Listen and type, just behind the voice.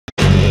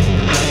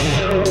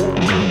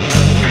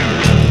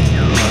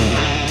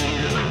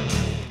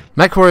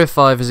MechWarrior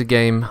 5 is a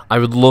game I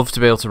would love to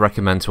be able to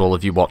recommend to all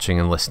of you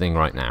watching and listening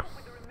right now.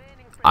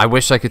 I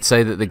wish I could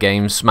say that the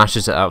game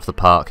smashes it out of the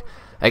park,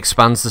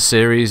 expands the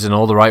series in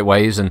all the right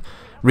ways, and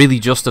really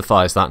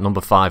justifies that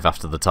number 5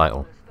 after the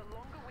title.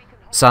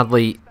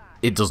 Sadly,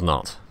 it does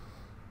not.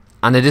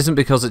 And it isn't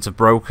because it's a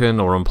broken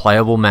or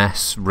unplayable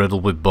mess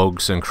riddled with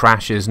bugs and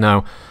crashes.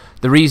 No,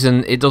 the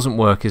reason it doesn't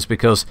work is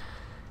because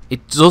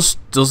it just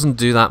doesn't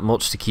do that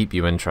much to keep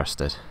you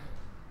interested.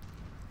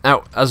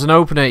 Now, as an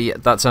opener, yeah,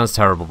 that sounds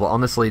terrible, but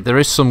honestly, there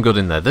is some good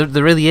in there.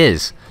 There really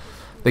is.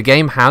 The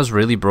game has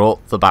really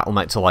brought the Battle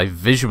Mech to life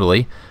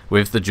visually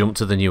with the jump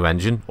to the new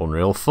engine,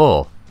 Unreal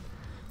 4.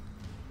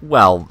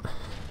 Well,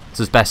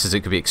 it's as best as it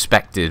could be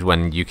expected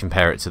when you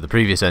compare it to the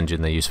previous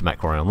engine they used for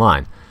MechWarrior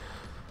Online.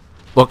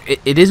 Look,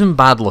 it isn't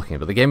bad looking,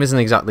 but the game isn't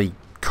exactly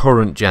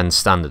current-gen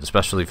standard,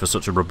 especially for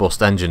such a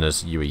robust engine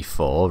as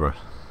UE4.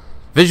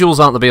 Visuals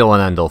aren't the be-all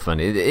and end-all for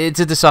it.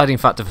 It's a deciding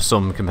factor for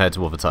some compared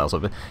to other titles,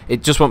 but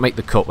it just won't make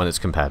the cut when it's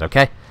compared,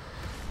 okay?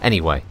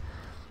 Anyway,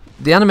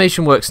 the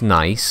animation works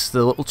nice.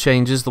 The little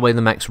changes, the way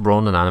the mechs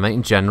run and animate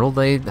in general,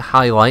 they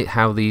highlight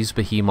how these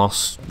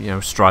behemoths,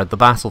 stride the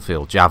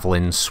battlefield.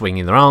 Javelins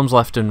swinging their arms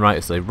left and right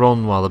as they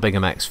run, while the bigger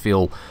mechs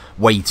feel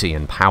weighty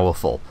and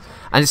powerful.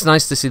 And it's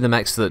nice to see the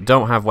mechs that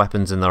don't have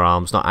weapons in their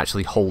arms not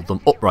actually hold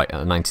them upright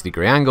at a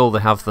 90-degree angle.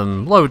 They have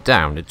them lowered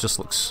down. It just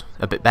looks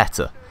a bit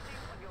better.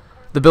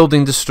 The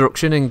building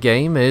destruction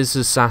in-game is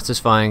as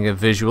satisfying a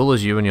visual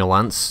as you and your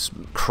Lance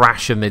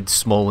crash amid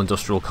small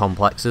industrial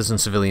complexes and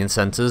civilian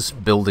centres,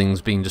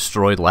 buildings being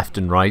destroyed left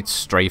and right,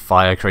 stray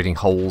fire creating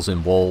holes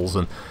in walls,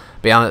 and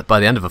by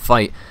the end of a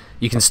fight,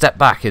 you can step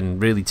back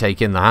and really take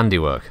in the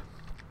handiwork.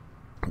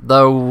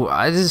 Though,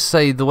 I just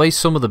say, the way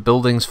some of the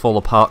buildings fall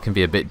apart can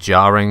be a bit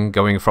jarring,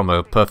 going from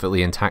a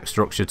perfectly intact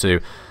structure to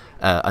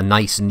a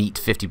nice, neat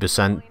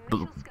 50%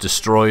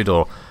 destroyed,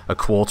 or a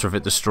quarter of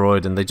it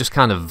destroyed, and they just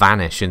kind of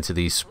vanish into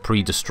these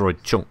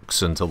pre-destroyed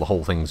chunks until the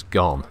whole thing's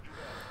gone.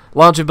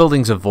 Larger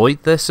buildings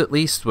avoid this, at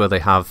least, where they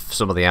have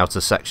some of the outer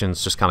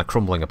sections just kind of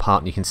crumbling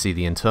apart and you can see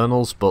the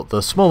internals, but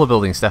the smaller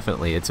buildings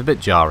definitely, it's a bit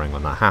jarring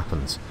when that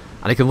happens,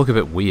 and it can look a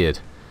bit weird.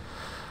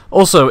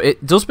 Also,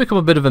 it does become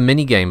a bit of a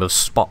mini-game of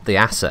spot the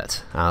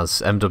asset,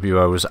 as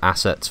MWO's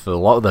assets for a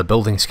lot of their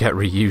buildings get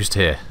reused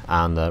here,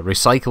 and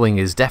recycling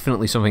is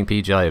definitely something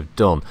PGI have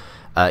done.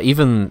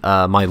 Even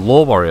my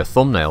Lore Warrior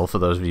thumbnail, for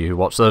those of you who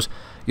watch those,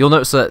 you'll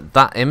notice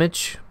that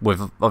image,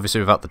 obviously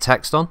without the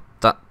text on,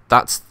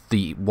 that's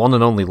the one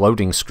and only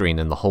loading screen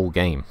in the whole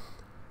game.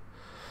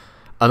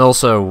 And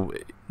also,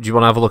 do you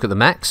want to have a look at the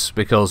mechs?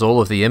 Because all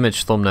of the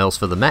image thumbnails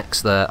for the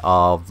mechs there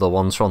are the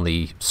ones from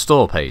the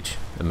store page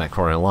in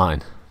MechWarrior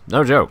Online.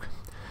 No joke.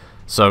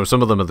 So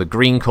some of them are the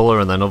green colour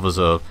and then others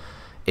are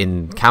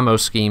in camo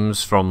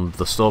schemes from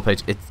the store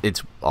page.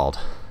 It's odd.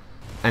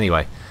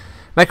 Anyway,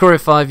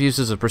 MechWarrior 5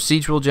 uses a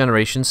procedural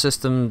generation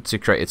system to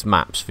create its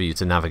maps for you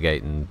to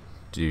navigate and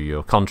do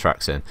your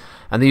contracts in.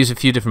 And they use a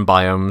few different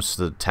biomes,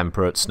 the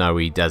temperate,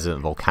 snowy, desert,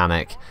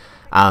 volcanic,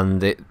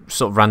 and it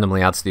sort of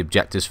randomly adds the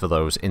objectives for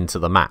those into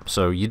the map.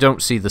 So you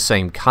don't see the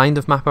same kind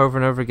of map over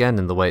and over again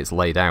in the way it's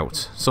laid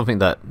out, something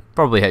that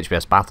probably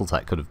HBS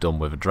Battletech could have done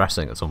with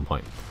addressing at some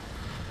point.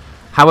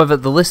 However,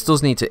 the list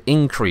does need to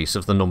increase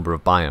of the number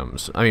of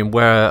biomes. I mean,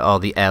 where are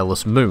the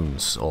airless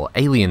moons, or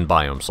alien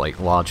biomes like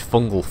large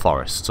fungal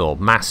forests, or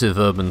massive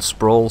urban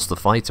sprawls to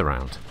fight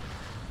around?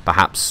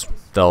 Perhaps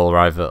they'll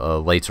arrive at a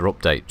later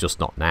update, just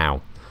not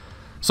now.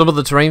 Some of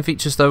the terrain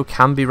features, though,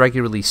 can be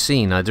regularly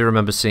seen. I do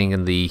remember seeing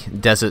in the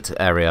desert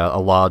area a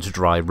large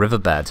dry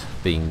riverbed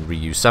being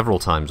reused several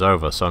times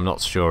over, so I'm not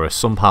sure if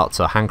some parts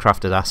are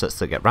handcrafted assets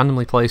that get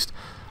randomly placed,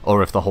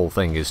 or if the whole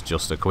thing is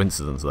just a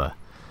coincidence there.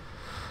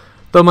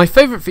 Though my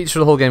favourite feature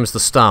of the whole game is the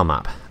star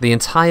map, the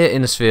entire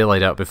inner sphere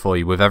laid out before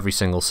you with every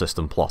single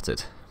system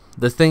plotted.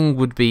 The thing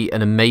would be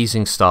an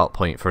amazing start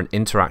point for an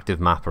interactive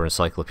map or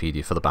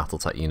encyclopedia for the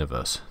Battletech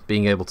universe,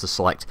 being able to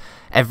select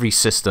every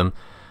system,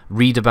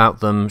 read about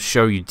them,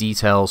 show you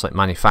details like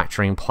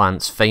manufacturing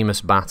plants, famous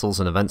battles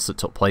and events that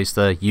took place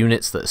there,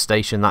 units that are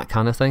stationed, that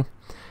kind of thing.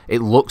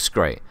 It looks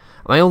great.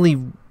 My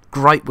only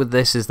gripe with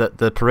this is that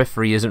the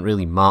periphery isn't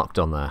really marked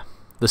on there.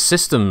 The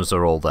systems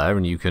are all there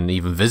and you can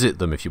even visit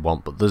them if you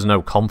want, but there's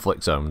no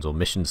conflict zones or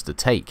missions to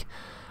take.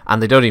 And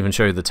they don't even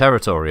show you the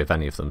territory of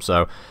any of them,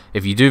 so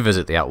if you do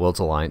visit the Outworlds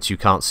Alliance you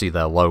can't see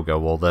their logo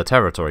or their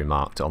territory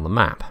marked on the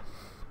map.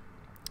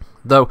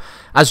 Though,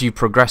 as you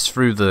progress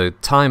through the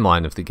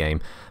timeline of the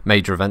game,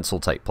 major events will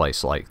take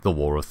place, like the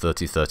War of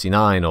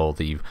 3039 or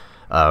the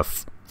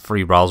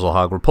Free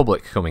Rasalhague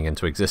Republic coming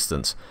into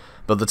existence.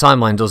 But the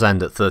timeline does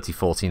end at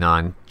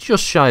 3049,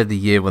 just shy of the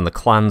year when the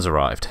clans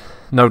arrived.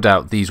 No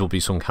doubt these will be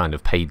some kind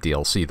of paid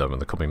DLC though in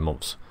the coming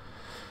months.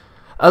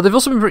 They've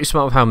also been pretty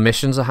smart with how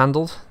missions are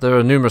handled. There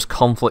are numerous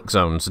conflict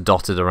zones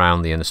dotted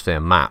around the Inner Sphere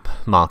map,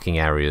 marking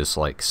areas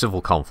like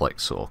civil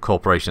conflicts or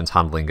corporations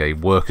handling a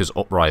workers'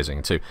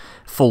 uprising to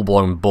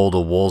full-blown border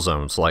war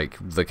zones like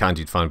the kind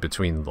you'd find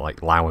between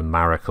like Lao and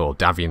Marek or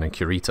Davian and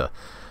Kurita.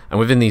 And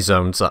within these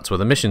zones, that's where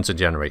the missions are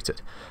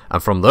generated.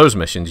 And from those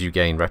missions, you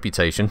gain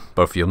reputation,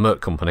 both for your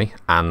merc company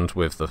and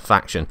with the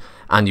faction,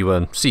 and you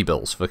earn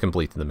C-bills for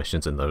completing the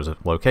missions in those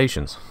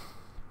locations.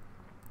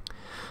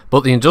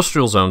 But the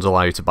industrial zones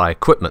allow you to buy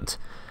equipment,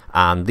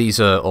 and these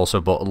are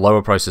also bought at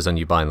lower prices than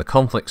you buy in the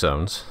conflict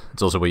zones.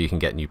 It's also where you can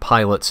get new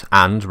pilots,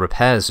 and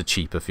repairs are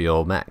cheaper for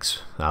your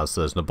mechs, as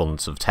there's an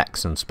abundance of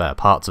techs and spare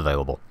parts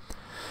available.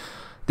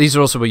 These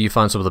are also where you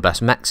find some of the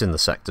best mechs in the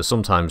sector,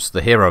 sometimes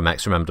the hero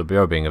mechs from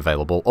MWO being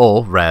available,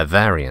 or rare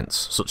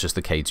variants, such as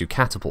the K2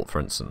 Catapult for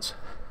instance.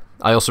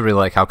 I also really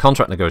like how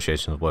contract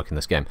negotiations work in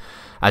this game.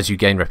 As you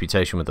gain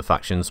reputation with the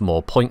factions,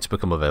 more points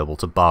become available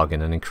to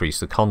bargain and increase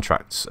the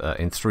contracts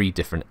in 3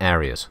 different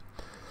areas.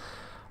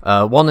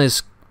 One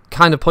is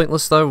kind of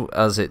pointless though,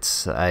 as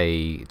it's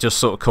just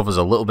sort of covers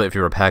a little bit of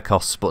your repair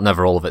costs, but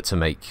never all of it to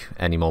make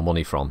any more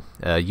money from.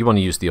 You want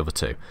to use the other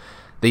 2.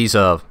 These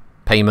are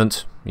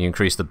payment. You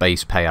increase the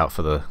base payout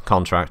for the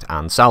contract,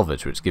 and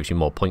salvage, which gives you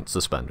more points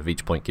to spend, with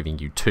each point giving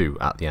you 2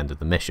 at the end of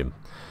the mission.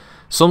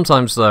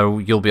 Sometimes though,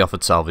 you'll be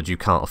offered salvage you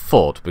can't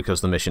afford,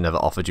 because the mission never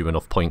offered you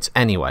enough points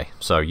anyway,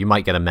 so you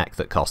might get a mech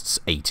that costs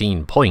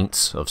 18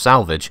 points of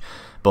salvage,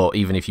 but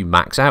even if you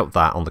max out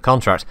that on the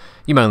contract,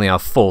 you may only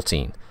have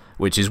 14,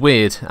 which is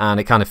weird,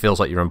 and it kind of feels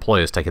like your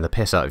employer's taking the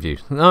piss out of you.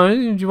 Oh,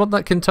 do you want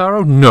that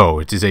Kintaro? No,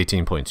 it is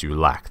 18 points, you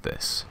lack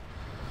this.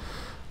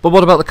 But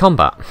what about the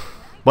combat?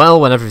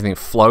 Well, when everything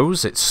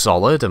flows, it's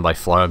solid, and by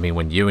flow I mean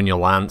when you and your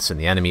lance and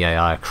the enemy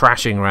AI are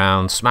crashing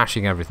around,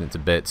 smashing everything to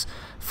bits,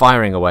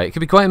 firing away. It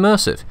can be quite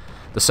immersive.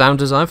 The sound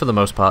design for the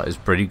most part is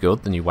pretty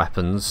good. The new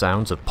weapons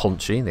sounds are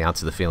punchy. They add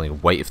to the feeling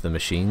of weight of the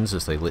machines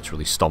as they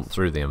literally stomp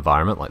through the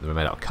environment like they were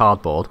made out of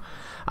cardboard.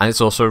 And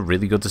it's also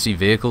really good to see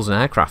vehicles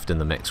and aircraft in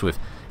the mix, with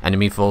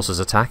enemy forces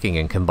attacking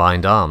in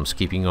combined arms,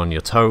 keeping you on your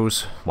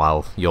toes.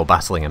 While you're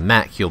battling a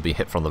mech, you'll be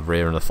hit from the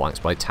rear and the flanks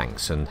by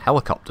tanks and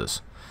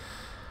helicopters.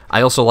 I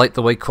also like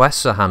the way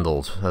quests are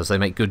handled, as they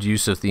make good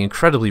use of the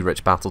incredibly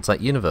rich Battletech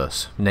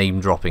universe,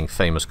 name-dropping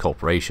famous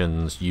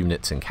corporations,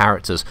 units and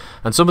characters,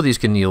 and some of these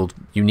can yield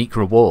unique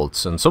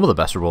rewards, and some of the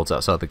best rewards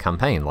outside the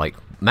campaign, like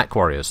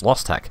MechWarriors,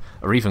 Lost Tech,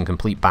 or even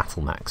complete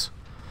battle mechs.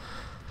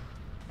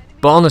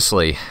 But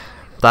honestly,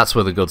 that's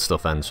where the good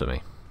stuff ends for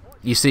me.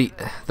 You see,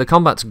 the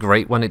combat's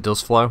great when it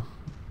does flow,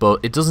 but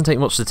it doesn't take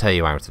much to tear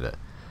you out of it.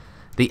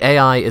 The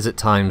AI is at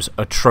times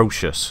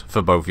atrocious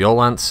for both your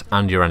lance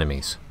and your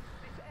enemies.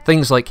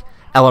 Things like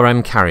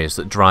LRM carriers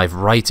that drive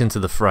right into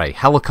the fray,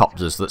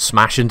 helicopters that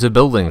smash into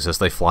buildings as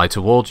they fly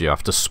towards you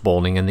after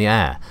spawning in the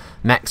air,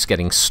 mechs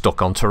getting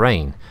stuck on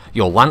terrain,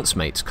 your lance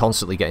mates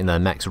constantly getting their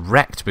mechs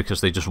wrecked because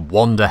they just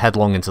wander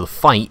headlong into the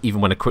fight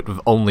even when equipped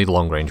with only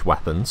long-range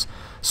weapons.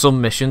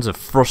 Some missions are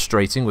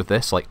frustrating with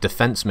this, like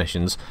defense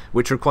missions,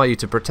 which require you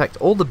to protect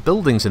all the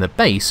buildings in a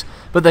base,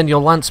 but then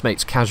your lance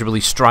mates casually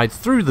stride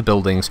through the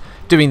buildings,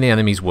 doing the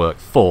enemy's work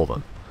for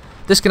them.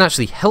 This can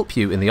actually help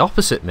you in the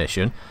opposite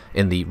mission,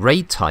 in the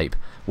raid type,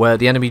 where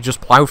the enemy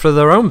just plow through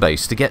their own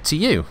base to get to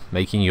you,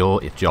 making your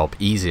job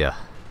easier.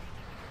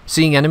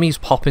 Seeing enemies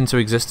pop into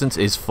existence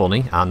is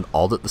funny and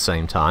odd at the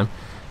same time.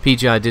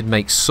 PGI did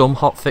make some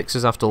hot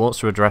fixes after launch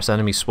to address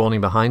enemies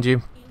spawning behind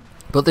you,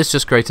 but this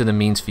just created a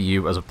means for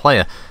you as a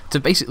player to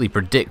basically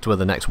predict where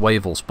the next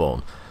wave will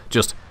spawn.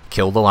 Just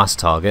kill the last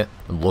target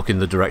and look in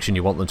the direction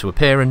you want them to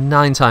appear, and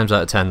 9 times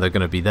out of 10 they're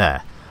going to be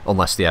there,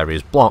 unless the area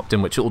is blocked,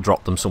 in which it will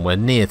drop them somewhere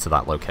near to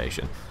that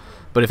location.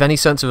 But if any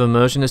sense of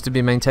immersion is to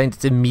be maintained,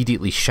 it's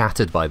immediately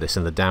shattered by this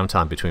in the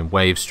downtime between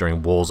waves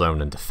during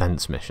Warzone and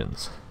defense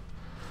missions.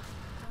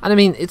 And I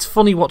mean, it's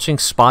funny watching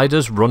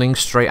spiders running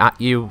straight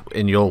at you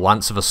in your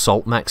Lance of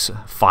Assault mechs,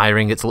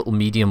 firing its little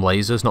medium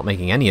lasers, not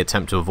making any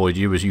attempt to avoid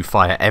you as you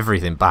fire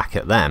everything back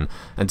at them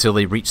until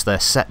they reach their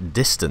set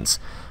distance,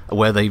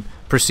 where they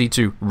proceed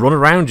to run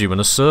around you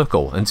in a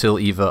circle until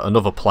either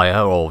another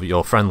player or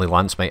your friendly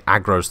lance mate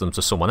aggroes them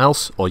to someone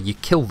else, or you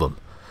kill them.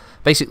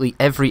 Basically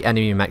every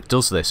enemy mech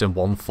does this in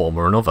one form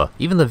or another,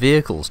 even the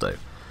vehicles do.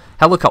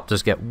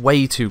 Helicopters get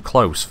way too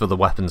close for the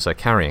weapons they're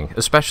carrying,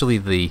 especially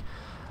the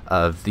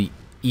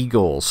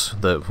Eagles,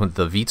 the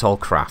VTOL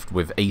craft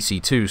with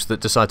AC-2s that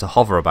decide to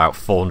hover about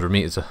 400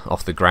 meters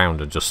off the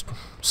ground and just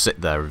sit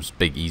there as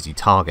big easy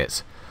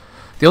targets.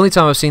 The only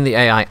time I've seen the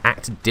AI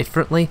act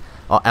differently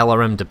are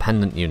LRM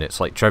dependent units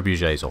like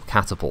trebuchets or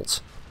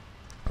catapults.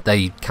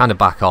 They kind of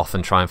back off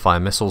and try and fire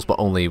missiles, but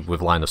only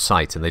with line of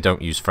sight, and they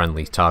don't use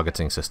friendly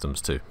targeting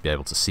systems to be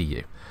able to see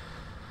you.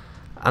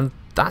 And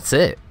that's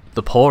it.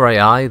 The poor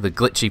AI, the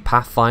glitchy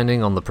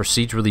pathfinding on the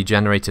procedurally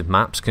generated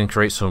maps can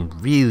create some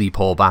really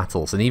poor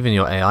battles, and even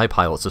your AI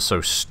pilots are so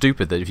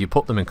stupid that if you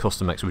put them in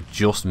custom mechs with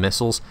just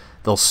missiles,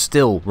 they'll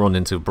still run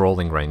into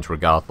brawling range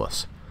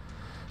regardless.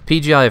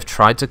 PGI have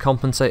tried to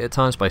compensate at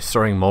times by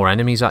throwing more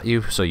enemies at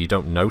you so you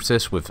don't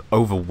notice, with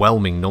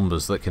overwhelming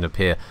numbers that can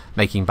appear,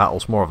 making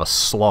battles more of a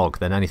slog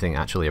than anything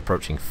actually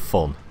approaching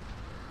fun.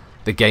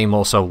 The game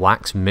also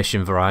lacks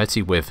mission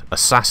variety with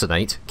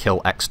Assassinate,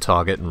 kill X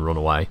target and run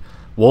away,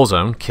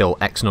 Warzone, kill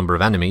X number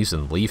of enemies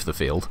and leave the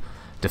field,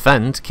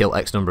 Defend, kill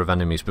X number of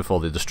enemies before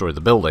they destroy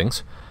the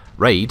buildings,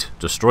 Raid,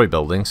 destroy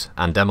buildings,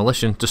 and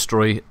Demolition,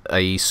 destroy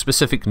a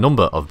specific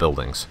number of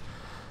buildings.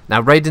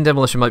 Now, Raid and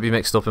Demolition might be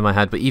mixed up in my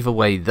head, but either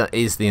way, that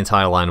is the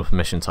entire lineup of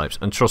mission types,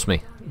 and trust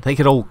me, they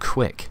get old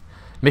quick.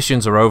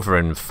 Missions are over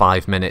in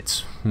 5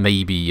 minutes,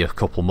 maybe a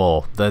couple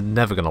more. They're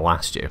never going to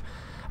last you.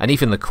 And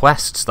even the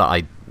quests that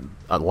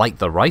I like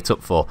the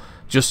write-up for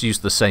just use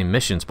the same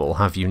missions, but will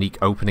have unique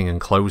opening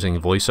and closing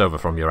voiceover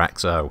from your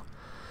XO.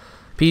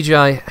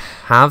 PGI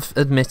have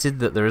admitted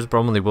that there is a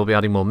problem, they will be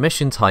adding more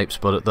mission types,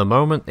 but at the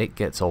moment it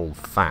gets old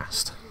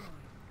fast.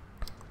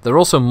 There are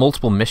also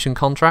multiple mission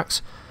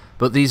contracts,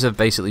 but these are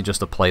basically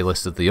just a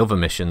playlist of the other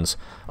missions,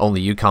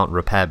 only you can't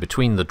repair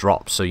between the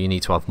drops, so you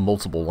need to have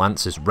multiple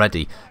lances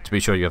ready to be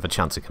sure you have a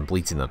chance of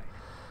completing them.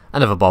 I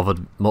never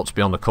bothered much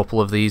beyond a couple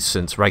of these,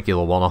 since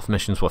regular one-off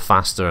missions were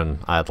faster and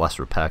I had less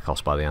repair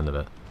costs by the end of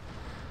it.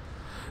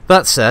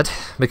 That said,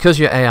 because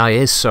your AI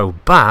is so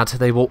bad,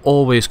 they will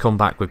always come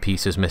back with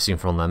pieces missing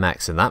from their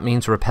mechs, and that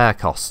means repair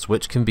costs,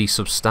 which can be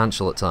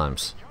substantial at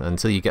times.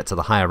 Until you get to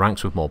the higher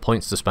ranks with more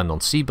points to spend on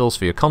C-bills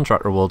for your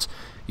contract rewards,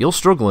 you'll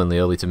struggle in the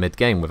early to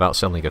mid-game without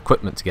selling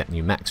equipment to get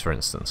new mechs, for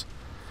instance.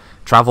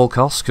 Travel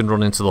costs can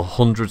run into the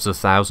hundreds of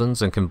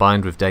thousands, and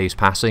combined with days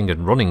passing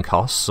and running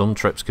costs, some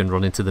trips can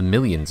run into the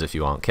millions if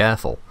you aren't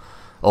careful.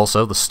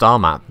 Also, the star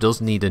map does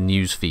need a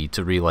news feed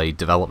to relay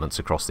developments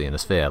across the inner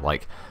sphere,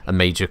 like a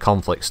major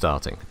conflict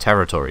starting,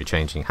 territory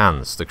changing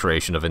hands, the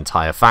creation of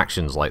entire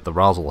factions like the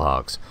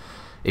Razelhargs.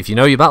 If you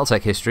know your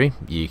Battletech history,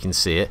 you can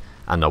see it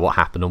and know what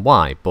happened and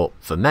why, but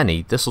for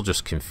many, this will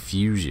just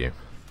confuse you.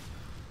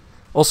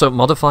 Also,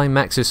 modifying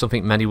mechs is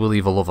something many will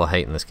either love or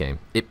hate in this game.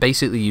 It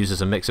basically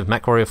uses a mix of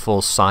MechWarrior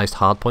 4's sized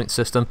hardpoint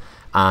system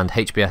and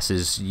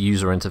HBS's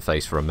user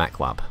interface for a mech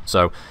lab.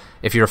 So,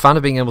 if you're a fan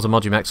of being able to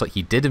mod your mechs like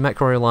you did in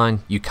MechWarrior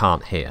Line, you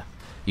can't here.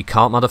 You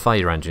can't modify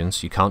your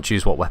engines, you can't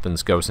choose what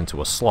weapons goes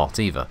into a slot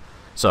either.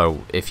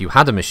 So, if you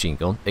had a machine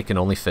gun, it can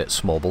only fit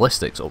small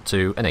ballistics up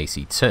to an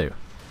AC-2.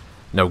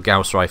 No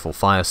Gauss rifle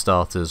fire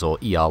starters or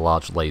ER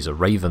large laser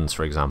Ravens,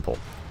 for example.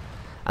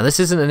 And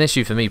this isn't an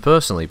issue for me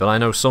personally, but I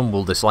know some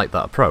will dislike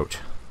that approach.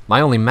 My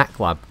only mech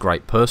lab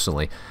gripe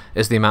personally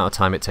is the amount of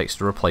time it takes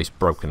to replace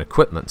broken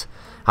equipment.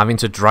 Having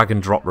to drag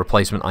and drop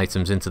replacement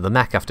items into the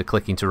mech after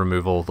clicking to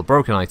remove all the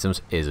broken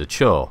items is a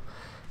chore.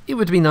 It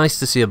would be nice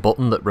to see a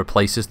button that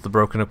replaces the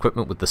broken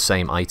equipment with the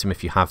same item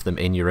if you have them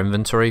in your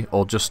inventory,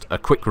 or just a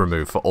quick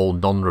remove for all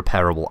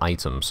non-repairable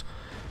items.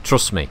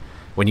 Trust me,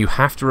 when you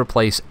have to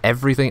replace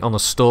everything on a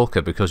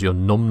Stalker because your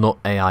numbnut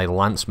AI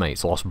lance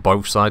mates lost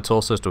both side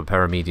torsos to a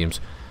pair of mediums,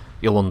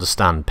 you'll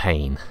understand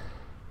pain.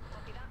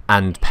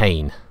 And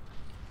pain.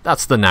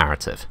 That's the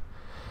narrative.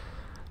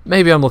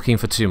 Maybe I'm looking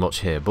for too much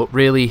here, but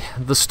really,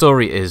 the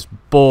story is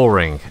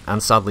boring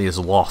and sadly is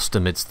lost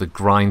amidst the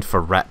grind for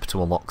rep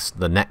to unlock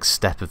the next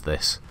step of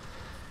this.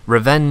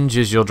 Revenge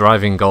is your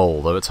driving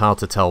goal, though it's hard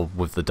to tell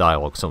with the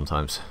dialogue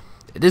sometimes.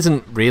 It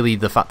isn't really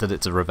the fact that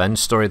it's a revenge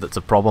story that's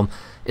a problem,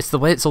 it's the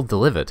way it's all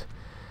delivered.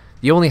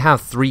 You only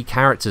have 3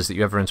 characters that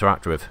you ever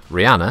interact with.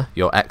 Rihanna,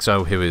 your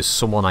XO, who is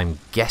someone I'm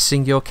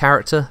guessing your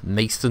character,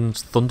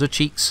 Mason's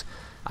Thundercheeks.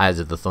 I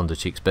added the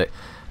Thundercheeks bit.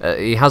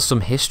 He has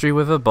some history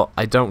with her, but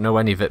I don't know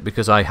any of it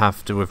because I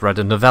have to have read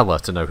a novella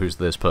to know who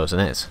this person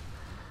is.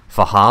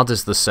 Fahad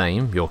is the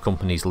same, your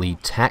company's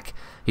lead tech.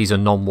 He's a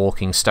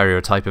non-walking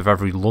stereotype of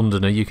every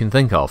Londoner you can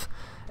think of.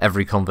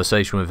 Every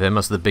conversation with him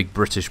has the big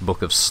British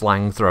book of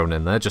slang thrown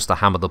in there just to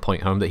hammer the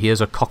point home that he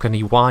is a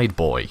Cockney wide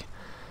boy.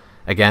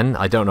 Again,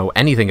 I don't know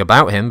anything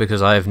about him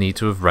because I have need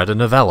to have read a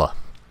novella.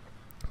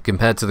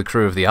 Compared to the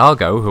crew of the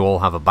Argo, who all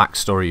have a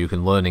backstory you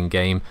can learn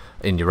in-game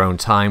in your own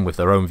time with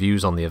their own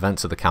views on the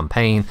events of the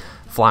campaign,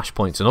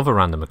 flashpoints and other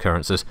random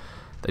occurrences,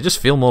 they just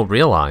feel more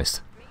realised.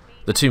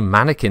 The 2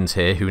 mannequins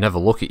here, who never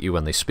look at you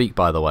when they speak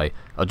by the way,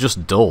 are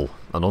just dull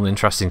and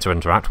uninteresting to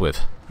interact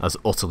with, as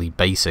utterly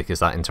basic as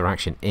that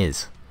interaction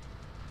is.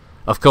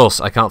 Of course,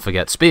 I can't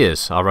forget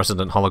Spears, our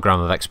resident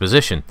hologram of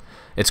exposition.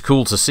 It's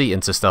cool to see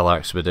interstellar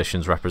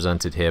expeditions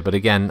represented here, but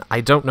again,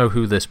 I don't know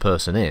who this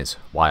person is,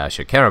 why I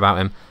should care about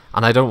him,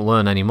 and I don't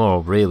learn any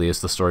more really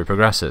as the story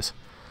progresses.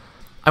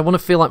 I want to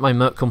feel like my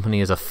merc company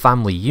is a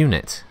family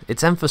unit.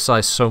 It's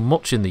emphasised so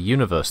much in the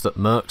universe that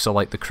mercs are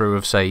like the crew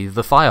of, say,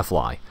 the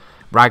Firefly.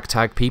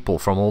 Ragtag people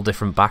from all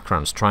different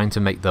backgrounds trying to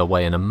make their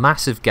way in a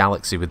massive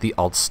galaxy with the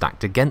odds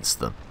stacked against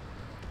them.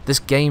 This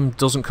game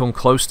doesn't come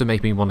close to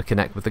making me want to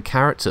connect with the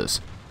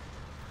characters.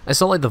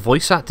 It's not like the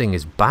voice acting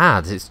is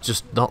bad, it's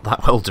just not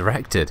that well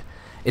directed.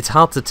 It's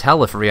hard to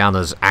tell if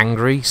Rihanna's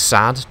angry,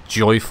 sad,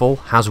 joyful,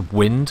 has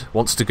wind,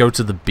 wants to go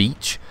to the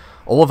beach.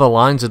 All of her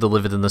lines are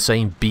delivered in the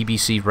same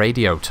BBC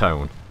radio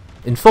tone.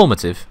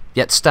 Informative,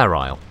 yet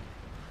sterile.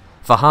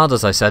 Fahad,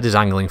 as I said, is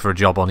angling for a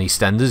job on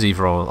EastEnders,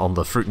 either on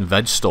the fruit and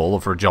veg stall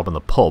or for a job in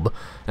the pub,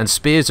 and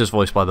Spears is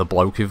voiced by the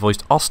bloke who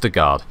voiced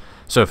Ostergaard.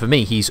 So for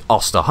me, he's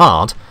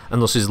Osterhard,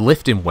 and thus is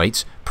lifting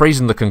weights,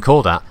 praising the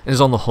Concordat, and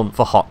is on the hunt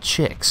for hot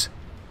chicks.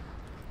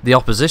 The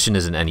opposition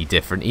isn't any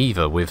different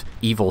either, with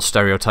evil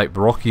stereotype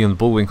Rockian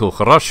Bullwinkle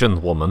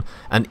Russian woman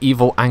and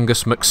evil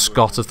Angus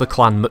McScott of the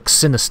clan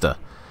McSinister.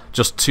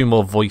 Just 2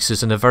 more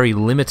voices and a very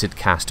limited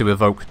cast to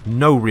evoke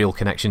no real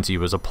connection to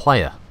you as a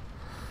player.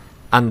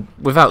 And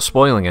without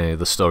spoiling any of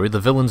the story, the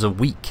villains are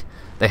weak,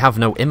 they have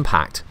no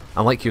impact,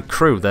 and like your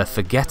crew, they're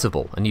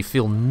forgettable, and you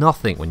feel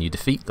nothing when you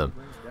defeat them.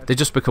 They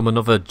just become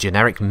another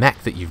generic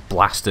mech that you've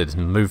blasted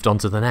and moved on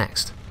to the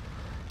next.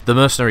 The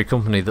mercenary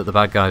company that the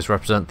bad guys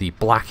represent, the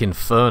Black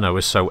Inferno,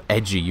 is so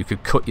edgy you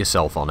could cut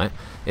yourself on it.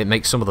 It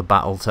makes some of the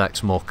battle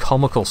techs more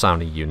comical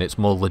sounding units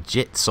more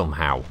legit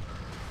somehow.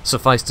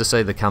 Suffice to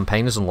say, the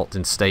campaign is unlocked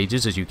in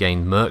stages as you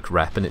gain merc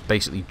rep, and it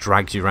basically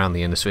drags you around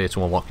the inner sphere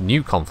to unlock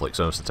new conflict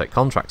zones to take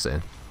contracts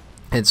in.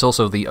 It's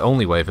also the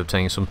only way of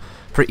obtaining some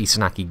pretty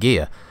snacky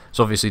gear,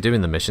 so obviously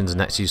doing the missions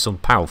nets you some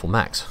powerful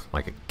mechs,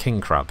 like a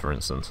king crab for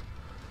instance.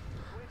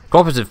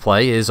 Cooperative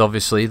play is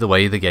obviously the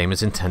way the game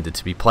is intended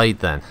to be played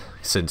then,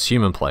 since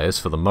human players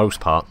for the most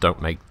part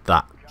don't make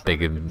that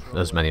big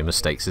as many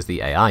mistakes as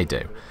the AI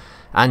do.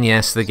 And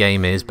yes, the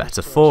game is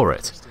better for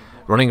it.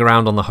 Running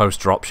around on the host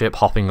dropship,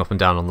 hopping up and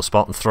down on the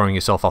spot and throwing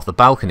yourself off the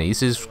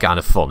balconies is kind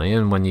of funny,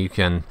 and when you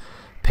can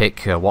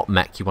pick what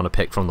mech you want to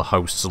pick from the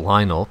host's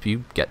lineup,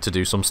 you get to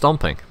do some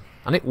stomping.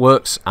 And it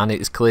works, and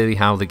it is clearly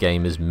how the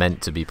game is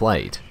meant to be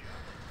played.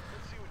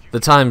 The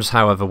times,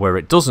 however, where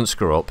it doesn't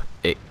screw up,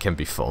 it can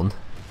be fun.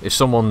 If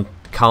someone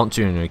can't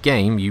join a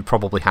game, you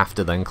probably have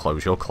to then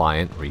close your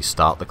client,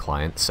 restart the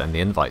client, send the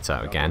invites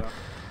out again.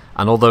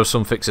 And although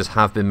some fixes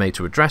have been made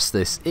to address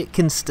this, it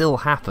can still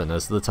happen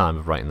as the time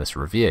of writing this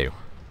review.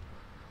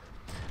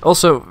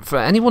 Also, for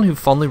anyone who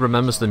fondly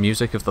remembers the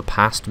music of the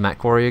past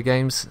MechWarrior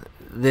games,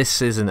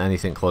 this isn't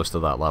anything close to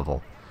that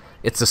level.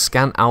 It's a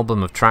scant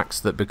album of tracks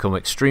that become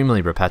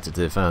extremely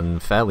repetitive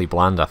and fairly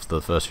bland after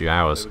the first few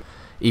hours.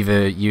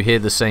 Either you hear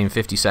the same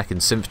 50-second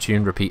synth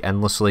tune repeat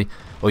endlessly,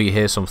 or you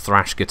hear some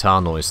thrash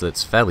guitar noise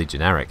that's fairly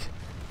generic.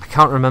 I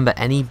can't remember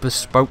any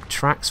bespoke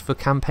tracks for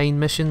campaign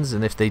missions,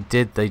 and if they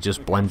did, they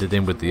just blended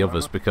in with the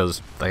others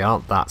because they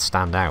aren't that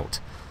standout.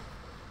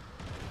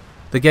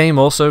 The game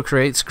also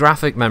creates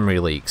graphic memory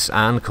leaks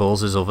and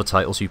causes other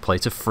titles you play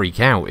to freak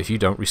out if you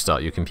don't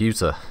restart your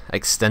computer.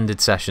 Extended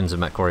sessions in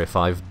MechWarrior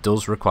 5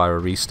 does require a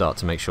restart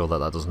to make sure that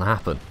that doesn't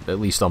happen, at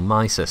least on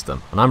my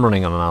system, and I'm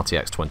running on an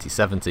RTX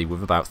 2070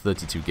 with about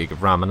 32GB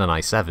of RAM and an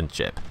i7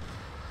 chip.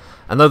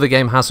 And though the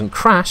game hasn't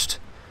crashed,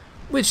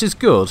 which is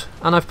good,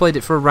 and I've played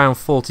it for around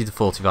 40 to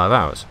 45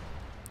 hours,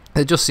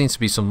 there just seems to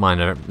be some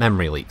minor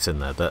memory leaks in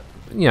there that,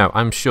 you know,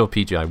 I'm sure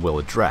PGI will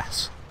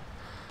address.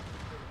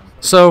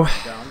 So,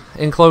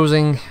 in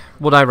closing,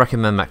 would I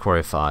recommend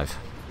MechWarrior 5?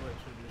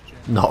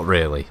 Not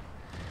really.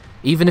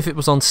 Even if it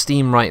was on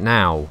Steam right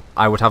now,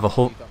 I would have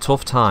a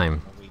tough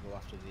time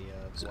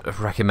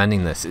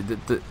recommending this.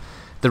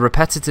 The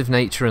repetitive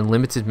nature and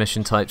limited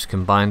mission types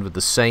combined with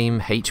the same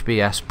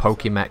HBS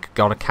Pokemech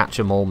gotta catch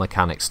 'em all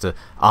mechanics to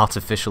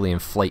artificially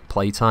inflate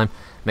playtime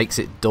makes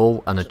it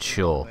dull and a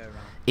chore.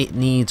 It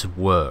needs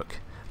work.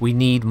 We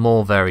need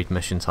more varied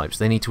mission types.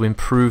 They need to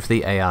improve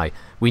the AI.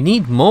 We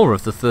need more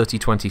of the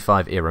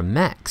 3025 era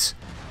mechs.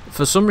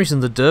 For some reason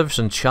the Dervish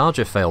and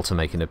Charger failed to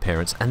make an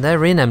appearance, and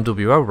they're in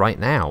MWO right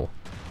now.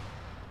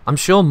 I'm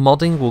sure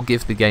modding will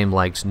give the game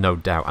legs, no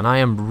doubt, and I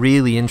am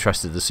really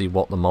interested to see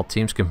what the mod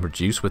teams can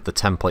produce with the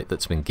template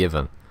that's been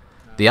given.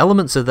 The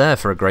elements are there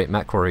for a great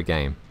MechWarrior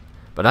game,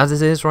 but as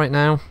it is right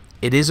now,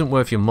 it isn't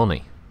worth your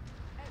money.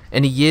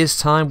 In a year's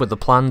time, with the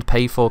planned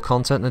pay-for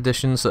content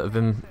additions that have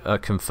been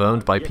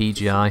confirmed by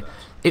PGI,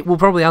 it will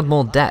probably add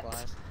more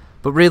depth,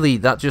 but really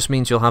that just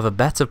means you'll have a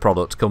better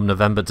product come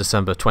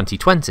November-December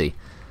 2020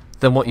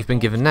 than what you've been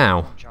given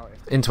now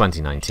in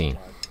 2019.